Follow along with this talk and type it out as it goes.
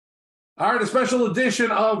All right, a special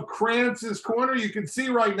edition of Krantz's Corner. You can see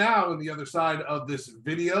right now on the other side of this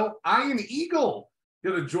video, Ian Eagle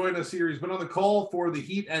going to join us here. He's been on the call for the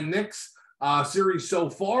Heat and Knicks series so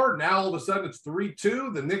far. Now all of a sudden it's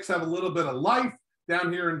 3-2. The Knicks have a little bit of life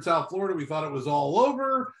down here in South Florida. We thought it was all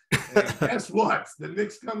over. And guess what? The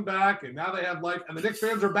Knicks come back, and now they have life. And the Knicks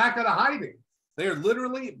fans are back out of hiding. They are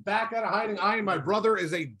literally back out of hiding. Ian, my brother,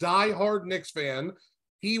 is a diehard Knicks fan.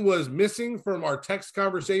 He was missing from our text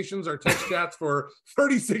conversations, our text chats for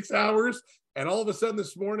 36 hours. And all of a sudden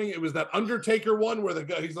this morning, it was that Undertaker one where the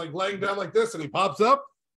guy, he's like laying down like this and he pops up.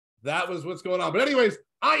 That was what's going on. But anyways,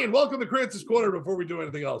 Ian, welcome to Krantz's Corner before we do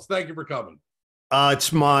anything else. Thank you for coming.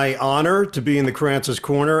 It's my honor to be in the Krantz's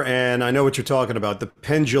Corner, and I know what you're talking about. The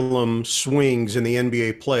pendulum swings in the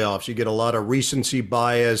NBA playoffs. You get a lot of recency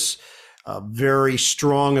bias, very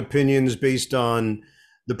strong opinions based on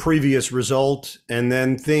the previous result, and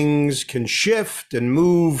then things can shift and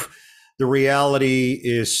move. The reality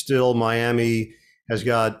is still Miami has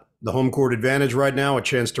got the home court advantage right now, a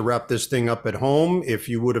chance to wrap this thing up at home. If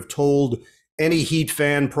you would have told any Heat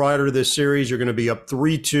fan prior to this series, you're going to be up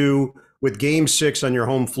 3-2 with Game 6 on your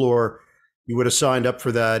home floor, you would have signed up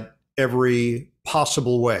for that every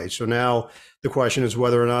possible way. So now the question is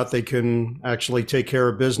whether or not they can actually take care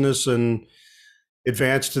of business and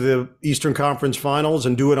advance to the Eastern Conference Finals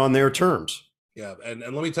and do it on their terms. Yeah, and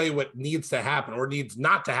let me tell you what needs to happen or needs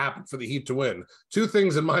not to happen for the Heat to win. Two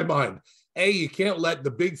things in my mind. A, you can't let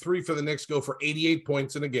the big three for the Knicks go for 88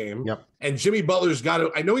 points in a game. Yep. And Jimmy Butler's got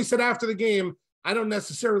to – I know he said after the game, I don't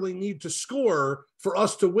necessarily need to score for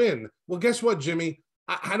us to win. Well, guess what, Jimmy?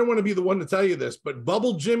 I don't want to be the one to tell you this, but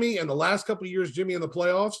bubble Jimmy and the last couple of years, Jimmy, in the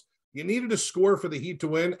playoffs, you needed to score for the Heat to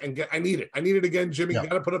win, and I need it. I need it again, Jimmy. Yeah. You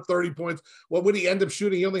got to put up 30 points. What would he end up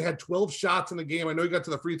shooting? He only had 12 shots in the game. I know he got to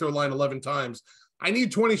the free throw line 11 times. I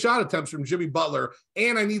need 20 shot attempts from Jimmy Butler,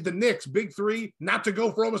 and I need the Knicks, big three, not to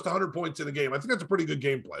go for almost 100 points in the game. I think that's a pretty good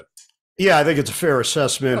game plan. Yeah, I think it's a fair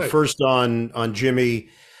assessment. Right. First on Jimmy.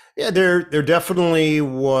 Yeah, there definitely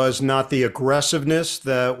was not the aggressiveness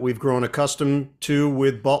that we've grown accustomed to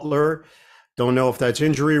with Butler. Don't know if that's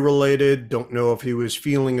injury related. Don't know if he was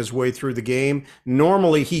feeling his way through the game.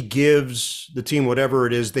 Normally, he gives the team whatever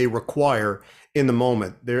it is they require in the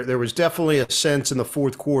moment. There was definitely a sense in the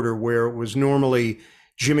fourth quarter where it was normally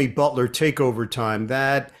Jimmy Butler takeover time.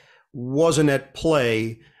 That wasn't at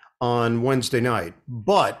play on Wednesday night.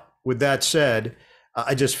 But with that said,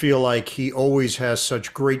 I just feel like he always has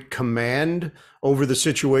such great command over the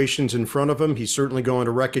situations in front of him. He's certainly going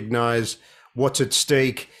to recognize what's at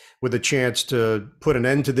stake with a chance to put an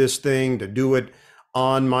end to this thing, to do it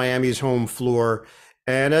on Miami's home floor.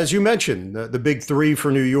 And as you mentioned, the big three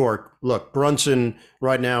for New York, look, Brunson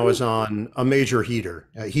right now is on a major heater.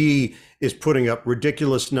 He is putting up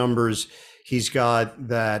ridiculous numbers. He's got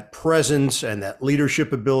that presence and that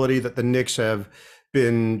leadership ability that the Knicks have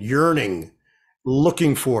been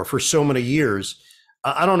looking for so many years.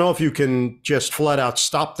 I don't know if you can just flat out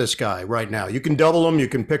stop this guy right now. You can double him, you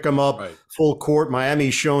can pick him up full court.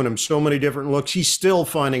 Miami's showing him so many different looks. He's still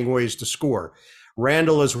finding ways to score.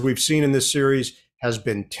 Randall, as we've seen in this series, has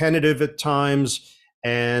been tentative at times,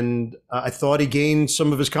 and I thought he gained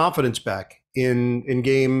some of his confidence back in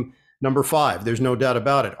game number 5. There's no doubt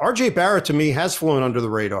about it. RJ Barrett, to me, has flown under the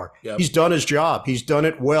radar. Yep. He's done his job. He's done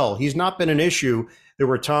it well. He's not been an issue. There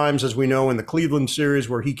were times, as we know, in the Cleveland series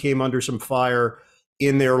where he came under some fire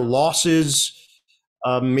in their losses.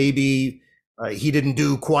 Maybe he didn't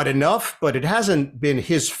do quite enough, but it hasn't been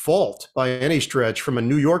his fault by any stretch from a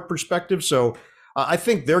New York perspective. So I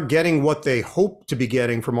think they're getting what they hope to be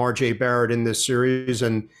getting from RJ Barrett in this series,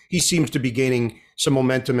 and he seems to be gaining some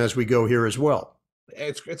momentum as we go here as well.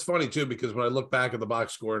 It's funny, too, because when I look back at the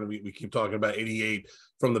box score, and we keep talking about 88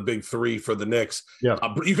 from the big three for the Knicks, yeah.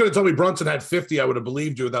 You could have told me Brunson had 50. I would have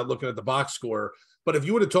believed you without looking at the box score. But if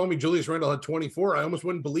you would have told me Julius Randle had 24, I almost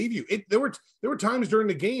wouldn't believe you. There were times during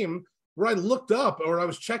the game where I looked up or I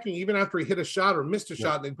was checking even after he hit a shot or missed a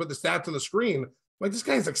shot, and they put the stats on the screen. Like, this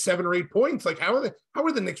guy's like 7 or 8 points. Like, how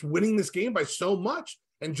are the Knicks winning this game by so much?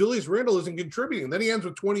 And Julius Randle isn't contributing. Then he ends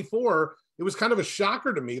with 24. It was kind of a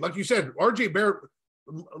shocker to me. Like you said, RJ Barrett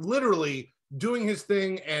literally doing his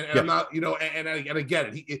thing, and I'm not, and I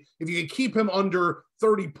get it. If you can keep him under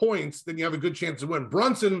 30 points, then you have a good chance to win.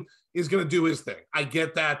 Brunson is going to do his thing. I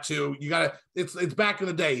get that too. You got to, it's back in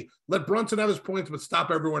the day. Let Brunson have his points, but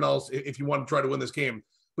stop everyone else if you want to try to win this game.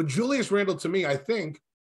 But Julius Randle, to me, I think,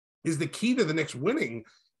 is the key to the Knicks winning.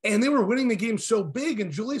 And they were winning the game so big,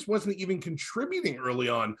 and Julius wasn't even contributing early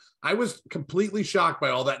on. I was completely shocked by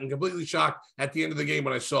all that, and completely shocked at the end of the game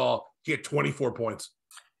when I saw he had 24 points.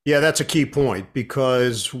 Yeah, that's a key point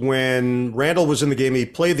because when Randall was in the game, he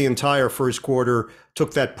played the entire first quarter,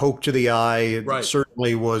 took that poke to the eye. It Right.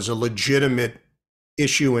 certainly was a legitimate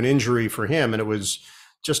issue and injury for him, and it was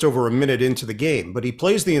just over a minute into the game. But he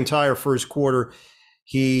plays the entire first quarter.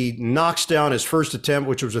 He knocks down his first attempt,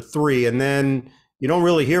 which was a three, and then you don't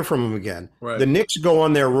really hear from him again. Right. The Knicks go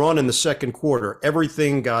on their run in the second quarter.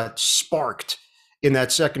 Everything got sparked in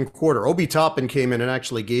that second quarter. Obi Toppin came in and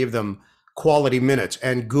actually gave them quality minutes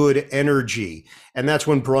and good energy. And that's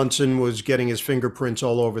when Brunson was getting his fingerprints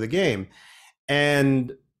all over the game.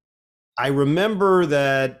 And I remember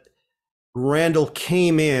that Randall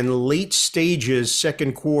came in late stages,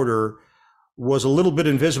 second quarter, was a little bit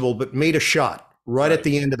invisible, but made a shot right at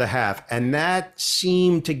the end of the half. And that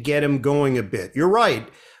seemed to get him going a bit. You're right.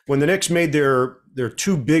 When the Knicks made their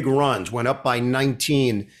two big runs, went up by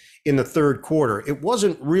 19 in the third quarter, it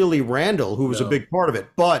wasn't really Randall who was a big part of it,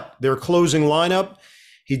 but their closing lineup,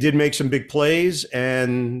 he did make some big plays,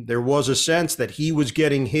 and there was a sense that he was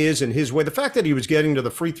getting his and his way. The fact that he was getting to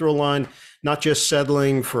the free throw line, not just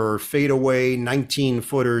settling for fadeaway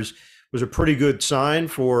 19-footers, was a pretty good sign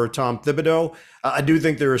for Tom Thibodeau. I do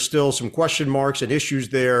think there are still some question marks and issues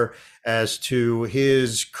there as to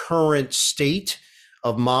his current state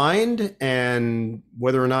of mind and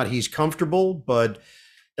whether or not he's comfortable, but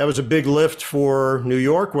that was a big lift for New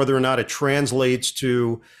York. Whether or not it translates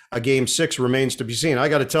to a game six remains to be seen. I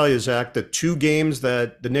got to tell you, Zach, the two games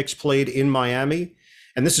that the Knicks played in Miami,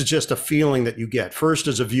 and this is just a feeling that you get. First,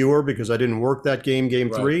 as a viewer, because I didn't work that game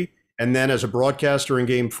three, and then as a broadcaster in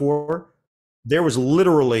game four, there was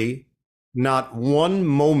literally not one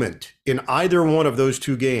moment in either one of those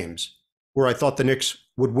two games where I thought the Knicks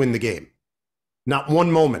would win the game. Not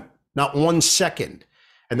one moment, not 1 second.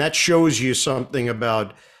 And that shows you something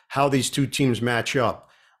about how these two teams match up.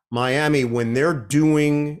 Miami, when they're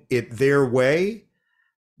doing it their way,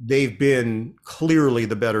 they've been clearly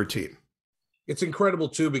the better team. It's incredible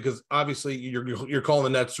too, because obviously you're calling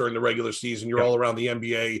the Nets during the regular season. You're all around the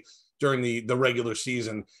NBA during the regular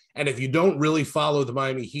season. And if you don't really follow the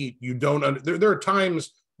Miami Heat, you don't. There are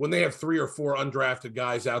times when they have 3 or 4 undrafted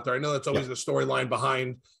guys out there. I know that's always the storyline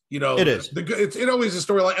behind, it is. It's always a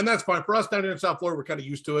storyline, and that's fine for us down here in South Florida. We're kind of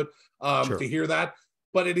used to it to hear that.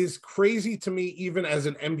 But it is crazy to me, even as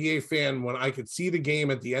an NBA fan, when I could see the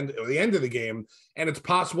game at the end of the game, and it's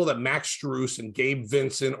possible that Max Strus and Gabe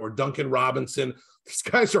Vincent or Duncan Robinson, these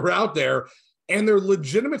guys are out there, and they're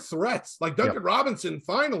legitimate threats. Like Duncan Robinson,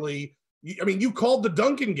 finally, I mean, you called the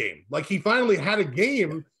Duncan game. Like he finally had a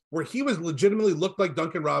game where he was legitimately looked like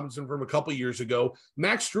Duncan Robinson from a couple years ago.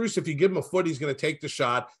 Max Strus, if you give him a foot, he's going to take the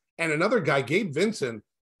shot. And another guy, Gabe Vincent,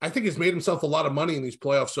 I think has made himself a lot of money in these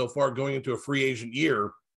playoffs so far, going into a free agent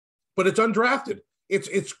year, but it's undrafted.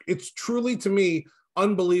 It's truly, to me,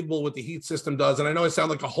 unbelievable what the Heat system does. And I know I sound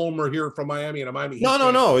like a homer here from Miami and a Miami Heat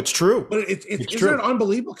fan, No, it's true. But isn't it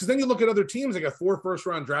unbelievable? Because then you look at other teams, they got 4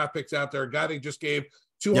 first-round draft picks out there, a guy they just gave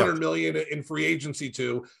 $200 million in free agency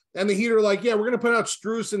to, and the Heat are like, yeah, we're going to put out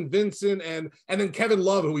Strus and Vincent and then Kevin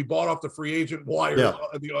Love, who we bought off the free agent wire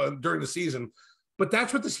during the season. But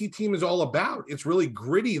that's what this Heat team is all about. It's really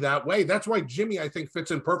gritty that way. That's why Jimmy, I think,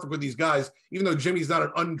 fits in perfect with these guys. Even though Jimmy's not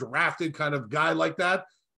an undrafted kind of guy like that,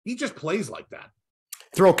 he just plays like that.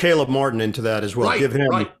 Throw Caleb Martin into that as well. Give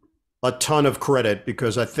him a ton of credit,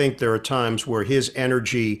 because I think there are times where his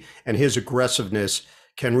energy and his aggressiveness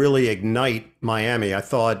can really ignite Miami. I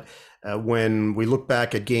thought when we look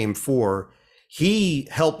back at game 4, he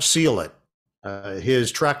helped seal it.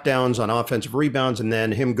 His track downs on offensive rebounds, and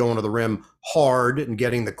then him going to the rim hard and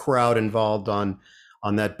getting the crowd involved on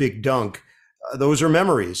that big dunk. Those are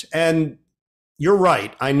memories. And you're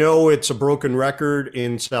right. I know it's a broken record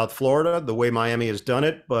in South Florida, the way Miami has done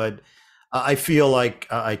it, but I feel like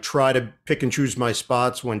I try to pick and choose my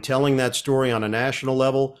spots when telling that story on a national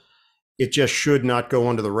level. It just should not go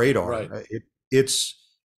under the radar. Right.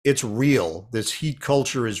 It's real. This Heat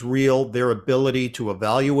culture is real. Their ability to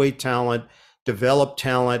evaluate talent, develop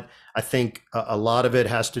talent. I think a lot of it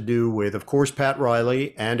has to do with, of course, Pat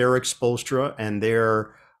Riley and Eric Spoelstra and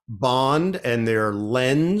their bond and their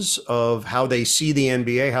lens of how they see the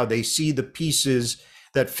NBA, how they see the pieces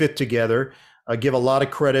that fit together. I give a lot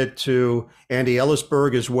of credit to Andy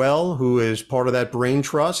Ellisberg as well, who is part of that brain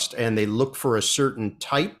trust, and they look for a certain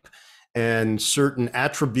type and certain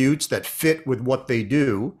attributes that fit with what they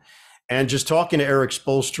do. And just talking to Eric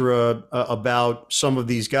Spoelstra about some of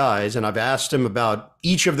these guys, and I've asked him about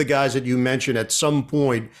each of the guys that you mentioned at some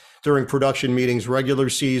point during production meetings, regular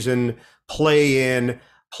season, play in,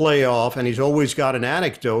 playoff, and he's always got an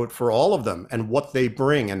anecdote for all of them and what they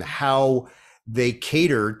bring and how they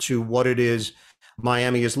cater to what it is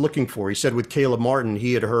Miami is looking for. He said with Caleb Martin,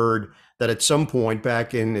 he had heard that at some point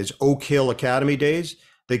back in his Oak Hill Academy days,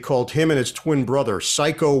 they called him and his twin brother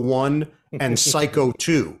Psycho 1 and Psycho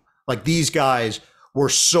 2. Like these guys were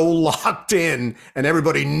so locked in and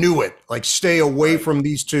everybody knew it. Like stay away from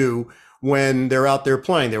these two when they're out there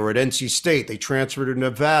playing. They were at NC State. They transferred to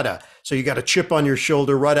Nevada. So you got a chip on your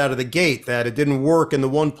shoulder right out of the gate that it didn't work in the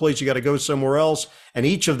one place. You got to go somewhere else. And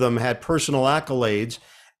each of them had personal accolades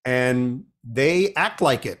and they act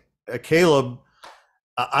like it. Caleb,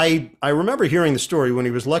 I remember hearing the story when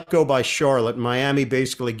he was let go by Charlotte. Miami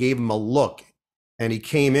basically gave him a look and he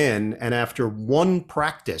came in. And after one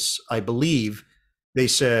practice, I believe they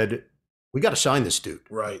said, we got to sign this dude.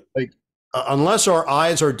 Right. Like, unless our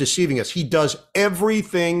eyes are deceiving us, he does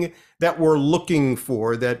everything that we're looking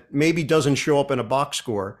for that maybe doesn't show up in a box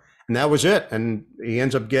score. And that was it. And he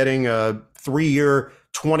ends up getting a 3-year,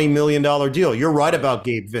 $20 million deal. You're right about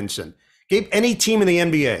Gabe Vincent. Gabe, any team in the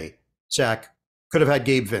NBA, Zach, could have had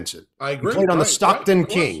Gabe Vincent. I agree. He played on the Stockton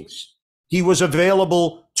Kings. He was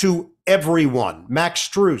available to everyone. Max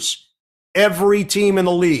Strus. Every team in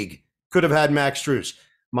the league could have had Max Strus.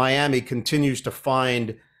 Miami continues to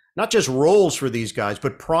find not just roles for these guys,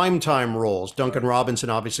 but primetime roles. Duncan Robinson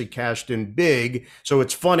obviously cashed in big. So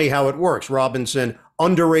it's funny how it works. Robinson,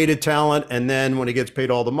 underrated talent. And then when he gets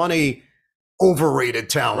paid all the money, overrated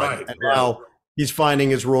talent. And now he's finding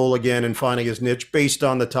his role again and finding his niche based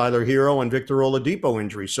on the Tyler Hero and Victor Oladipo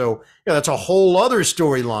injury. So yeah, that's a whole other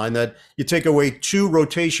storyline that you take away 2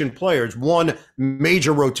 rotation players, one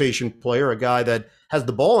major rotation player, a guy that has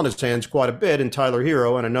the ball in his hands quite a bit in Tyler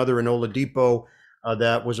Hero, and another in Oladipo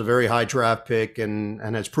that was a very high draft pick and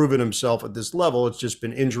has proven himself at this level. It's just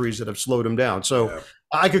been injuries that have slowed him down. So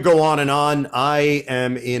I could go on and on. I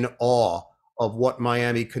am in awe of what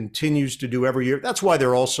Miami continues to do every year. That's why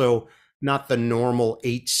they're also not the normal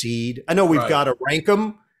 8 seed. I know we've got to rank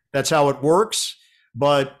them. That's how it works.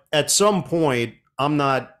 But at some point, I'm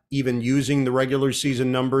not even using the regular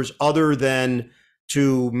season numbers other than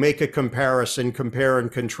to make a comparison, compare and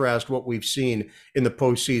contrast what we've seen in the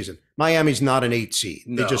postseason. Miami's not an 8 seed.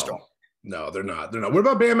 They just don't. No, they're not. They're not. What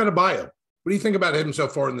about Bam Adebayo? What do you think about him so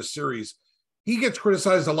far in the series? He gets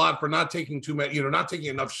criticized a lot for not taking too many, not taking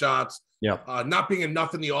enough shots, not being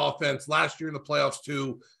enough in the offense. Last year in the playoffs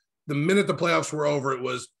too, the minute the playoffs were over, it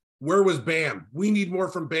was, where was Bam? We need more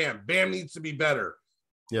from Bam. Bam needs to be better.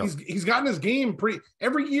 He's gotten his game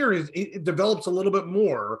every year it develops a little bit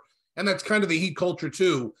more. And that's kind of the Heat culture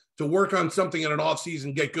too, to work on something in an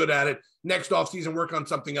offseason, get good at it. Next offseason, work on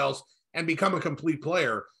something else and become a complete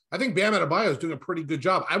player. I think Bam Adebayo is doing a pretty good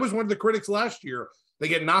job. I was one of the critics last year. They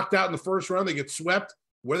get knocked out in the first round. They get swept.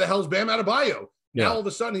 Where the hell's Bam Adebayo? Now all of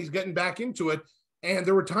a sudden he's getting back into it. And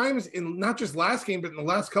there were times in not just last game, but in the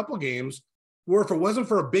last couple of games where if it wasn't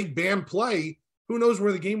for a big Bam play, who knows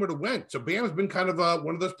where the game would have went. So Bam has been kind of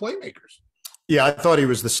one of those playmakers. Yeah, I thought he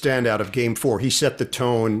was the standout of Game 4. He set the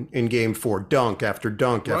tone in Game 4, dunk after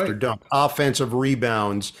dunk after dunk, offensive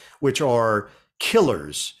rebounds, which are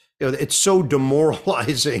killers. It's so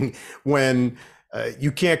demoralizing when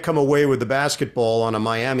you can't come away with the basketball on a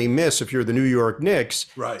Miami miss if you're the New York Knicks.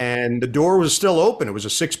 And the door was still open. It was a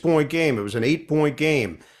 6-point game. It was an 8-point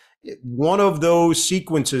game. One of those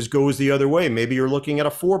sequences goes the other way. Maybe you're looking at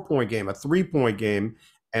a 4-point game, a 3-point game,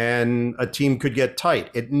 and a team could get tight.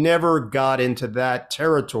 It never got into that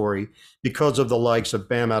territory because of the likes of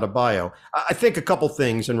Bam Adebayo. I think a couple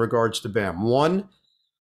things in regards to Bam. One,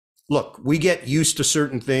 look, we get used to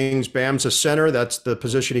certain things. Bam's a center. That's the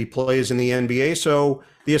position he plays in the NBA. So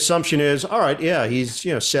the assumption is, all right, yeah, he's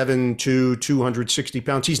 7'2", 260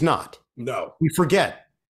 pounds. He's not. No. We forget.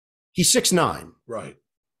 He's 6'9". Right.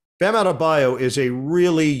 Bam Adebayo is a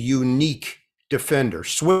really unique defender,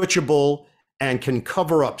 switchable, and can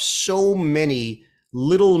cover up so many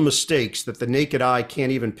little mistakes that the naked eye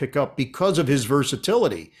can't even pick up because of his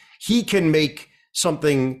versatility. He can make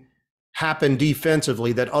something happen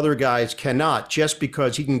defensively that other guys cannot just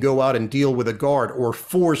because he can go out and deal with a guard or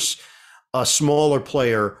force a smaller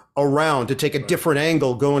player around to take a different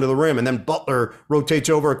angle going to the rim. And then Butler rotates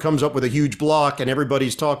over, comes up with a huge block, and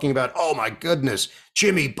everybody's talking about, oh my goodness,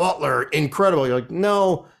 Jimmy Butler, incredible. You're like,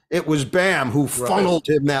 no, it was Bam who funneled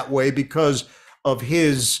him that way because of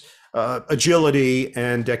his agility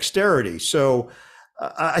and dexterity. So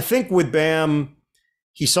I think with Bam,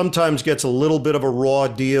 he sometimes gets a little bit of a raw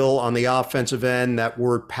deal on the offensive end. That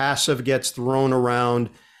word passive gets thrown around.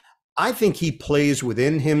 I think he plays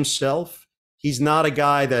within himself. He's not a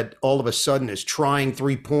guy that all of a sudden is trying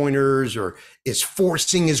 3-pointers or is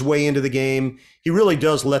forcing his way into the game. He really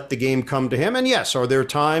does let the game come to him. And yes, are there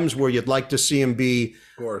times where you'd like to see him be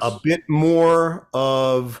a bit more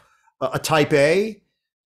of a type A?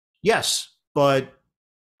 Yes, but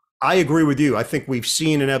I agree with you. I think we've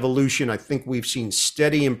seen an evolution. I think we've seen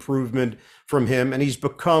steady improvement from him, and he's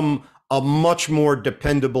become a much more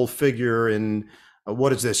dependable figure in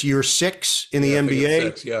what is this, year 6 in the I think it's NBA?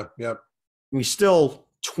 6. Yeah, yep. He's still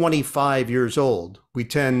 25 years old. We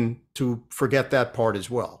tend to forget that part as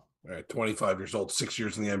well. All right, 25 years old, 6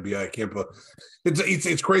 years in the NBA. I can't believe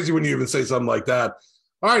it's crazy when you even say something like that.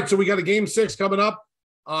 All right, so we got a game 6 coming up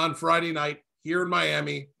on Friday night here in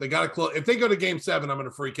Miami. They got to close. If they go to game 7, I'm going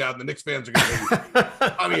to freak out, and the Knicks fans are going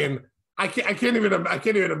to. I mean, I can't even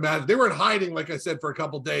imagine. They were in hiding, like I said, for a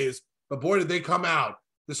couple of days, but boy, did they come out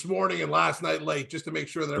this morning and last night late just to make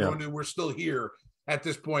sure that everyone knew we're still here at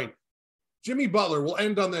this point. Jimmy Butler, we'll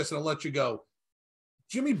end on this and I'll let you go.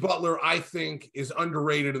 Jimmy Butler, I think, is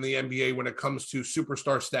underrated in the NBA when it comes to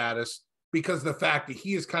superstar status because of the fact that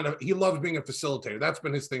he loves being a facilitator. That's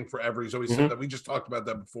been his thing forever. He's always said that. We just talked about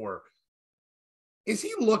that before. Is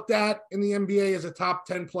he looked at in the NBA as a top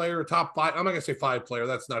 10 player, a top 5? I'm not going to say 5 player.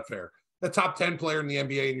 That's not fair. The top 10 player in the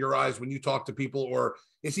NBA in your eyes when you talk to people, or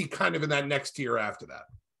is he kind of in that next tier after that?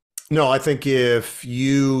 No, I think if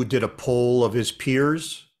you did a poll of his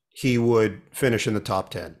peers, he would finish in the top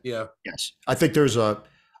 10. Yeah. Yes. I think there's a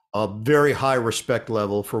very high respect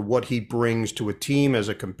level for what he brings to a team as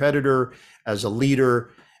a competitor, as a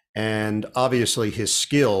leader, and obviously his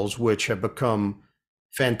skills, which have become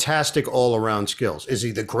fantastic all-around skills. Is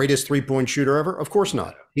he the greatest three-point shooter ever? Of course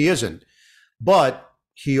not. He isn't. But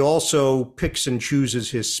he also picks and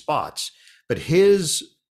chooses his spots. But his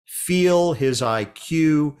feel, his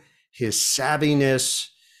IQ, his savviness,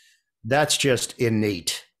 that's just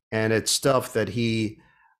innate. And it's stuff that he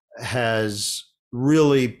has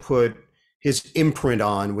really put his imprint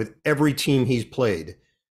on with every team he's played.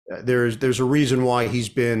 There's a reason why he's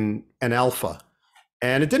been an alpha.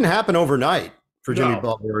 And it didn't happen overnight for Jimmy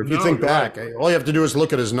Butler. If you think back, all you have to do is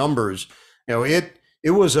look at his numbers. You know, it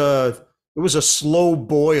was a slow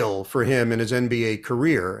boil for him in his NBA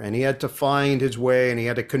career, and he had to find his way, and he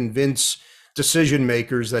had to convince decision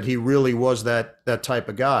makers that he really was that type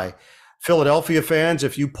of guy. Philadelphia fans,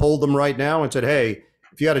 if you polled them right now and said, hey,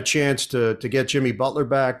 if you had a chance to get Jimmy Butler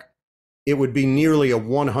back, it would be nearly a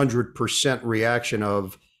 100% reaction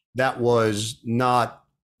of that was not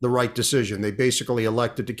the right decision. They basically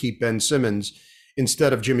elected to keep Ben Simmons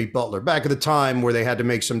instead of Jimmy Butler back at the time where they had to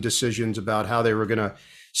make some decisions about how they were going to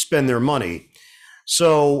spend their money.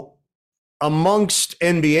 So amongst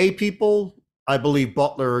NBA people, I believe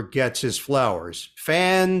Butler gets his flowers.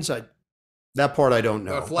 Fans, that part I don't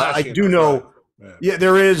know. I do know, yeah,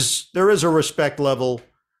 there is a respect level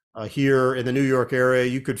here in the New York area.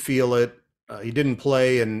 You could feel it. He didn't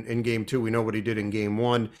play in game 2. We know what he did in game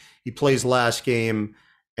 1. He plays last game.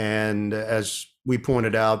 And as we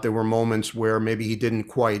pointed out, there were moments where maybe he didn't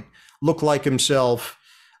quite look like himself.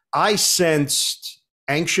 I sensed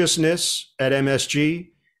anxiousness at MSG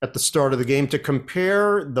at the start of the game. To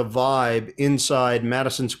compare the vibe inside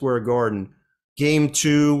Madison Square Garden, game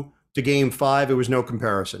 2 to game 5, it was no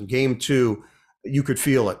comparison. Game 2, you could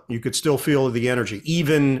feel it. You could still feel the energy.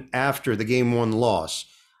 Even after the game 1 loss,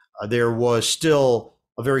 there was still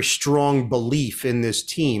a very strong belief in this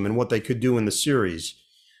team and what they could do in the series.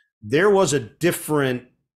 There was a different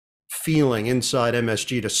feeling inside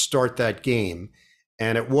MSG to start that game.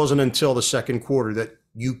 And it wasn't until the second quarter that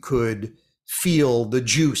you could feel the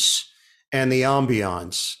juice and the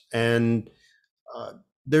ambiance. And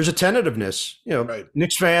there's a tentativeness. You know, right.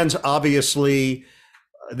 Knicks fans, obviously,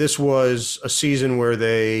 this was a season where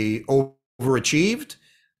they overachieved.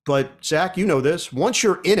 But, Zach, you know this. Once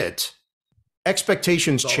you're in it,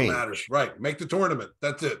 expectations change. Matters. Right. Make the tournament.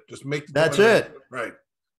 That's it. Just make the tournament. That's it. Right.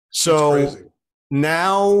 So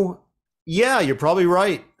now, yeah, you're probably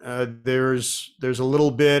right. There's a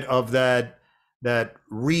little bit of that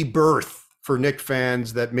rebirth for Knicks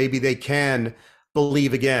fans that maybe they can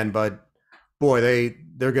believe again. But, boy,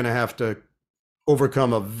 they're going to have to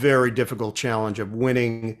overcome a very difficult challenge of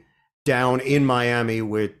winning down in Miami,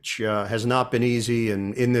 which has not been easy.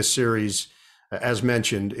 And in this series, as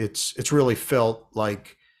mentioned, it's really felt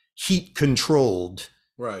like heat controlled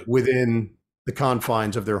within the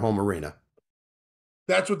confines of their home arena.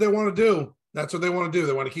 That's what they want to do. That's what they want to do.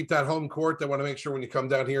 They want to keep that home court. They want to make sure when you come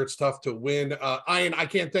down here, it's tough to win. Ian, I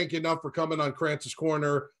can't thank you enough for coming on Krantz's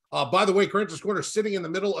Corner. By the way, Krantz's Corner is sitting in the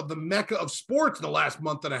middle of the mecca of sports the last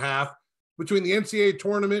month and a half between the NCAA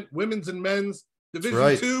tournament, women's and men's,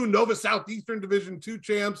 Division 2, Nova Southeastern Division 2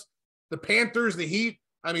 champs, the Panthers, the Heat.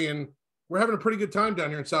 I mean, we're having a pretty good time down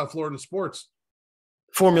here in South Florida in sports.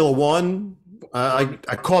 Formula One. I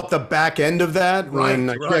caught the back end of that when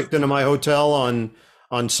I checked into my hotel on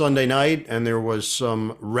on Sunday night, and there was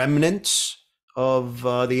some remnants of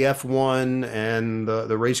the F1 and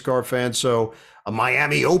the race car fans. So a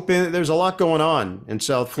Miami Open, there's a lot going on in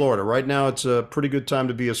South Florida. Right now, it's a pretty good time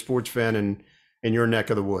to be a sports fan in your neck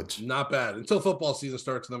of the woods. Not bad. Until football season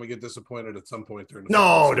starts, and then we get disappointed at some point during the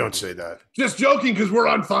No, don't say that. Just joking, because we're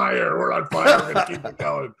on fire. We're on fire. We're going to keep it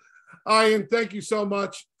going. Ian, thank you so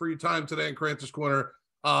much for your time today in Krantz's Corner.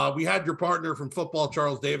 We had your partner from football,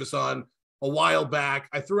 Charles Davis, on a while back.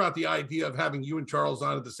 I threw out the idea of having you and Charles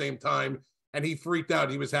on at the same time, and he freaked out.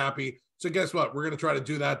 He was happy. So guess what? We're going to try to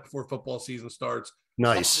do that before football season starts.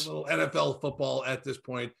 Nice. A little NFL football at this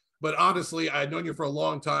point. But honestly, I've known you for a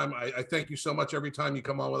long time. I thank you so much every time you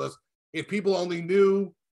come on with us. If people only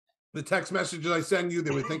knew the text messages I send you,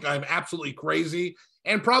 they would think I'm absolutely crazy,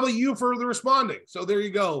 and probably you for the responding. So there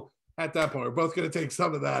you go. At that point, we're both going to take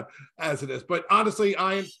some of that as it is. But honestly,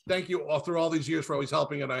 Ian, thank you all through all these years for always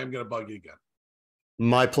helping, and I am going to bug you again.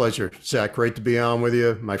 My pleasure, Zach. Great to be on with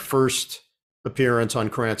you. My first appearance on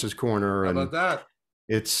Krantz's Corner. How about that?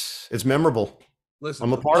 It's memorable. Listen,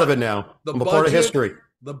 I'm a part of it now. I'm a part of history.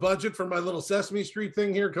 The budget for my little Sesame Street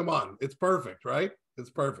thing here, come on, it's perfect, right?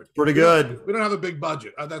 It's perfect. Pretty good. We don't have a big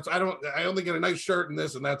budget. I only get a nice shirt and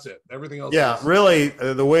this, and that's it. Everything else. Yeah, really,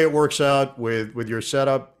 the way it works out with your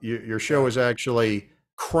setup, your show is actually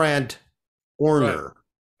Korner. Right.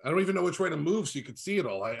 I don't even know which way to move so you could see it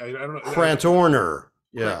all. I don't know. Korner.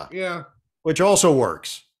 Yeah. Yeah. Which also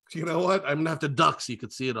works. You know what? I'm gonna have to duck so you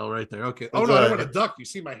could see it all right there. Okay. Oh no, I don't want to duck. You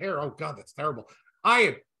see my hair. Oh God, that's terrible.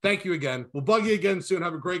 Ian, thank you again. We'll bug you again soon.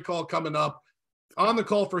 Have a great call coming up. On the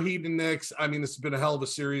call for Heat and Knicks. I mean, this has been a hell of a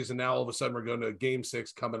series, and now all of a sudden we're going to Game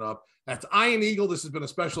 6 coming up. That's Ian Eagle. This has been a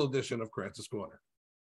special edition of Krantz's Corner.